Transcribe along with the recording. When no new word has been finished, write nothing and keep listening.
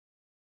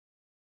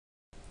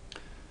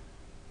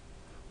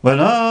When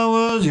I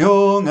was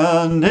young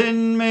and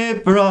in me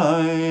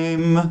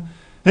prime,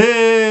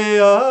 hey,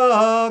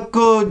 I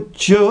could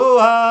chew,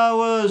 I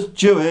was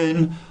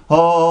chewing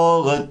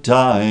all the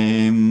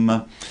time.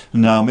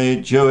 Now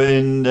me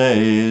chewing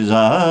days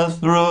are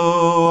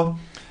through,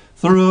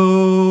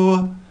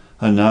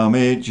 and now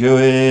me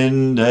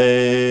chewing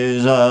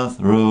days are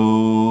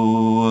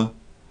through.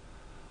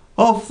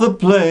 Off the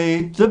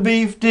plate the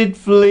beef did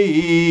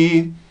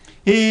flee,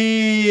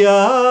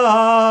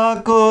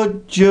 I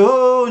could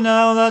chew,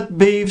 now that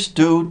beef's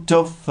too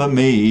tough for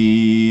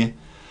me.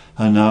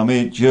 And now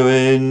me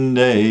chewing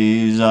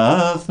days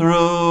are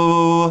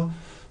through,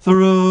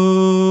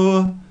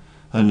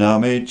 and now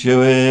me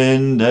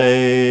chewing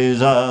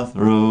days are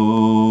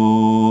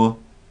through.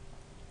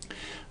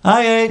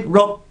 I ate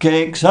rock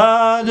cakes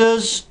hard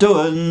as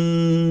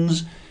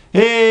stones,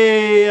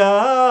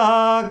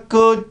 I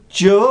could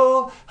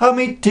chew, how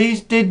me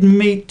teeth did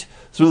meet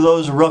through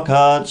those rock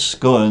hard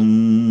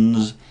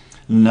scones.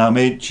 Now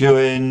me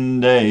chewing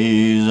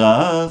days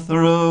are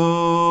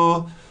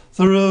through,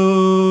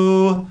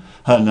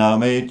 and now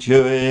me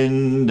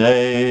chewing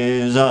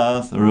days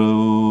are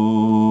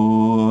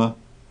through.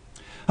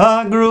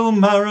 I grew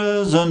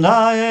marrows and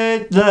I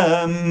ate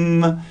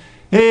them,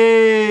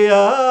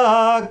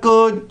 I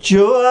could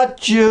chew, I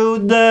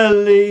chewed their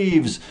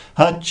leaves,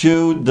 I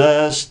chewed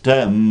their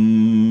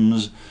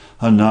stems.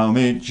 And now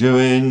me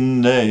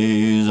chewing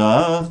days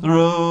are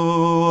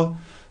through,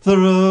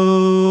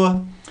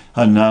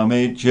 and now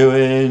me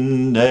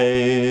chewing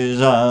days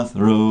are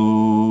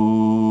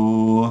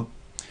through.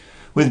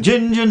 With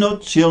ginger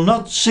nuts you'll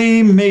not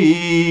see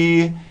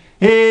me,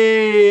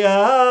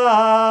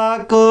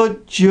 I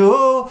could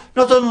chew,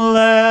 not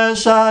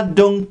unless I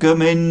dunk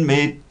 'em in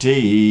me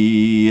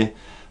tea.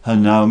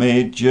 And now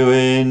me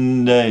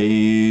chewing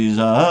days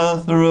are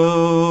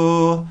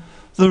through,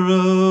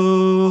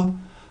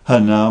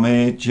 and now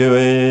me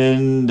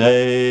chewing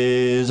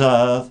days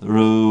are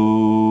through.